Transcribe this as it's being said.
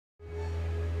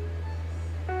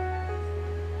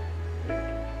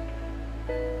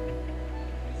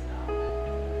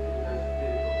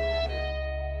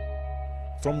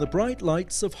From the bright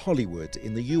lights of Hollywood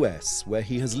in the US, where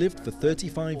he has lived for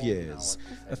 35 years,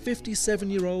 a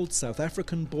 57-year-old South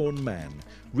African-born man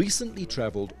recently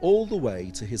travelled all the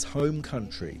way to his home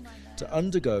country to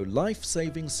undergo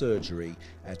life-saving surgery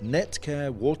at Netcare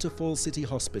Waterfall City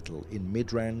Hospital in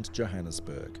Midrand,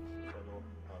 Johannesburg.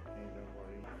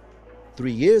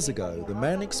 3 years ago, the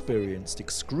man experienced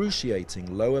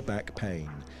excruciating lower back pain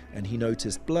and he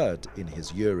noticed blood in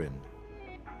his urine.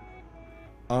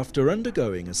 After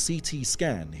undergoing a CT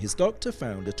scan, his doctor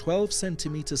found a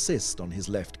 12-centimetre cyst on his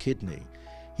left kidney.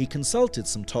 He consulted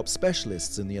some top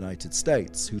specialists in the United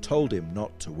States who told him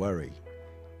not to worry.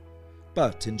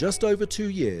 But in just over 2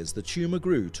 years, the tumour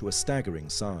grew to a staggering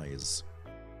size.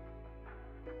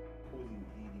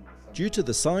 Due to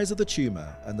the size of the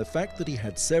tumour and the fact that he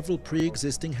had several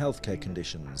pre-existing healthcare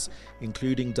conditions,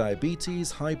 including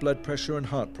diabetes, high blood pressure and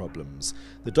heart problems,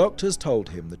 the doctors told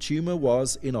him the tumour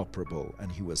was inoperable and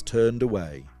he was turned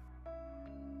away.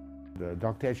 The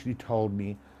doctor actually told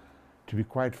me, to be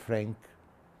quite frank,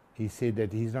 he said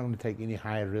that he's not going to take any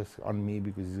high risk on me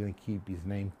because he's going to keep his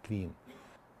name clean.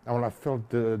 Well, I felt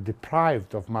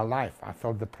deprived of my life. I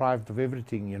felt deprived of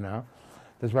everything, you know.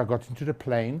 That's why I got into the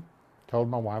plane, told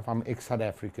my wife I'm ex-South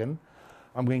African.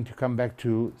 I'm going to come back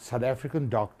to South African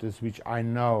doctors, which I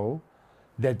know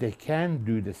that they can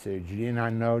do the surgery and I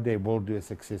know they will do a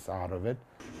success out of it.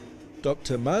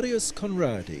 Dr Marius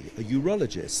Conradie, a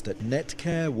urologist at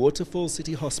Netcare Waterfall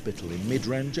City Hospital in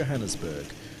Midrand, Johannesburg,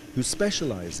 who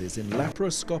specialises in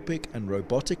laparoscopic and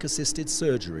robotic-assisted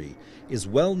surgery, is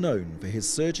well known for his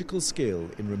surgical skill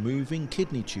in removing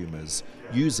kidney tumours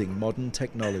using modern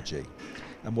technology,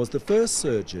 and was the first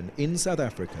surgeon in South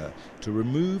Africa to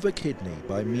remove a kidney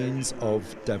by means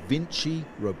of Da Vinci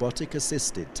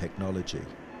robotic-assisted technology.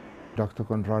 Dr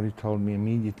Conradie told me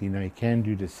immediately, he can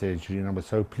do the surgery, and I was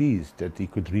so pleased that he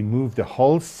could remove the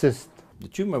whole cyst. The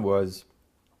tumour was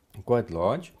quite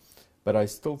large, but I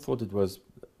still thought it was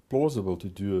plausible to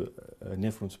do a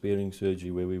nephron-sparing surgery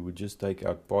where we would just take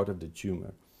out part of the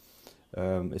tumour,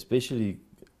 especially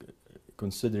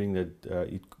considering that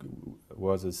it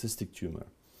was a cystic tumour.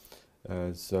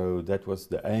 So that was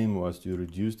the aim, was to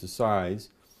reduce the size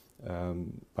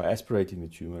by aspirating the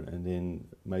tumour and then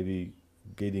maybe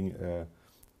getting a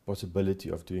possibility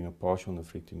of doing a partial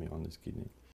nephrectomy on this kidney.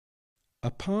 A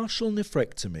partial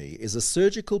nephrectomy is a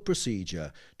surgical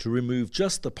procedure to remove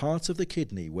just the part of the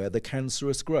kidney where the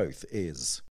cancerous growth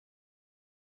is.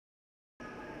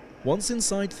 Once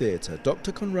inside theatre,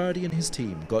 Dr Conradie and his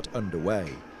team got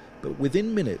underway, but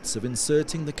within minutes of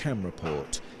inserting the camera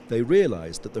port, they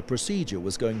realised that the procedure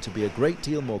was going to be a great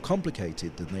deal more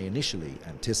complicated than they initially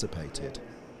anticipated.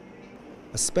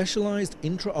 A specialised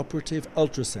intraoperative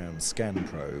ultrasound scan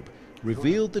probe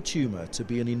revealed the tumour to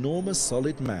be an enormous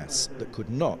solid mass that could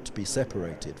not be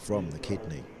separated from the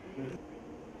kidney.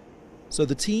 So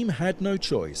the team had no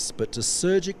choice but to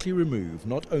surgically remove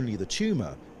not only the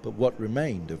tumour, but what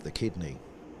remained of the kidney.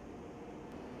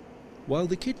 While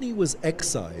the kidney was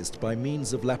excised by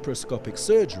means of laparoscopic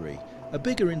surgery, a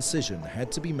bigger incision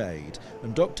had to be made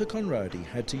and Dr Conradie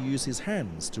had to use his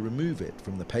hands to remove it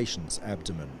from the patient's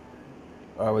abdomen.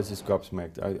 I was just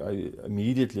gobsmacked. I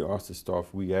immediately asked the staff,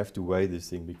 we have to weigh this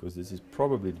thing because this is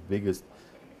probably the biggest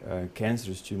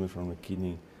cancerous tumour from the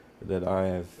kidney that I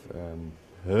have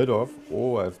heard of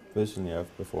or I've personally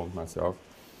performed myself.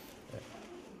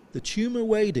 The tumour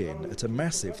weighed in at a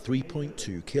massive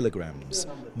 3.2 kilograms,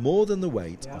 more than the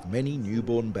weight of many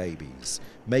newborn babies,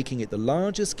 making it the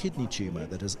largest kidney tumour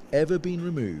that has ever been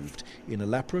removed in a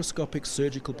laparoscopic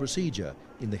surgical procedure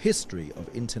in the history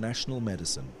of international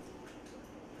medicine.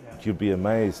 You'd be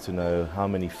amazed to know how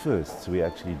many firsts we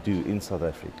actually do in South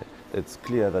Africa. It's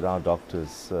clear that our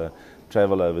doctors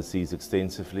travel overseas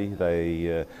extensively.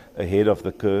 They're ahead of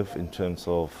the curve in terms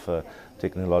of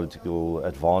technological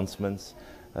advancements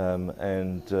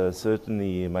and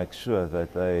certainly make sure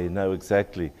that they know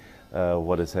exactly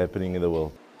what is happening in the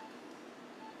world.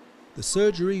 The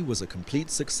surgery was a complete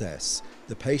success.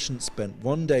 The patient spent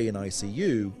 1 day in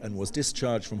ICU and was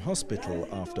discharged from hospital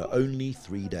after only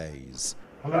 3 days.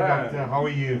 Hello doctor, how are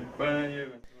you?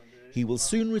 He will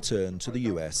soon return to the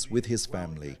US with his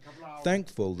family,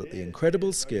 thankful that the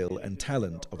incredible skill and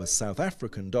talent of a South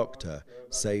African doctor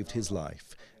saved his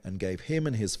life and gave him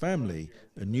and his family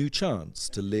a new chance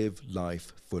to live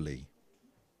life fully.